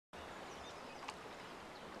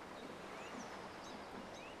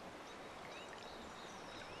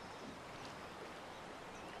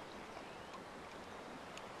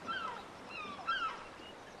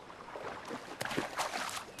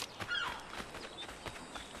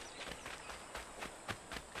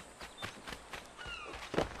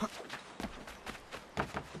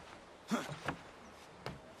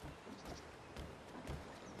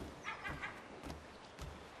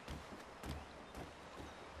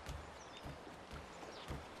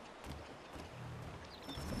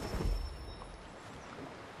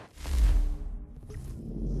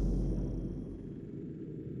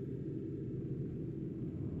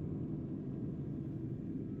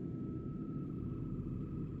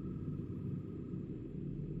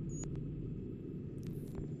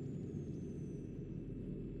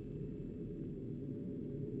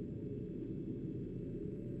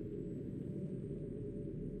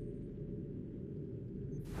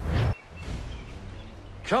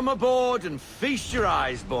Come aboard and feast your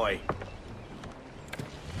eyes, boy.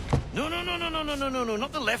 No,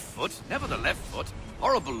 not the left foot. Never the left foot.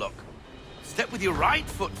 Horrible look. Step with your right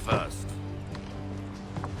foot first.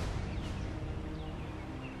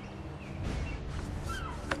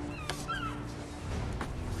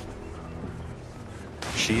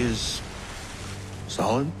 She is...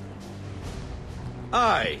 solid?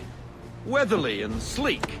 Aye. Weatherly and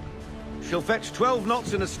sleek. She'll fetch 12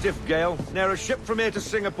 knots in a stiff gale, ne'er a ship from here to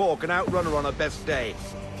Singapore can outrun her on her best day.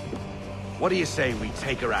 What do you say we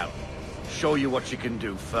take her out? Show you what she can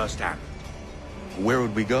do firsthand. Where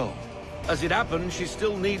would we go? As it happens, she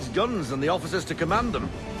still needs guns and the officers to command them.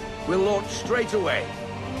 We'll launch straight away.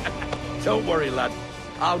 Don't worry, lad.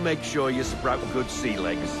 I'll make sure you sprout good sea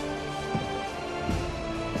legs.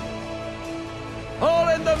 Haul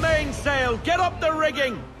in the mainsail! Get up the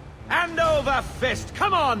rigging! Hand over fist!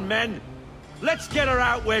 Come on, men! Let's get her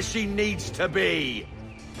out where she needs to be!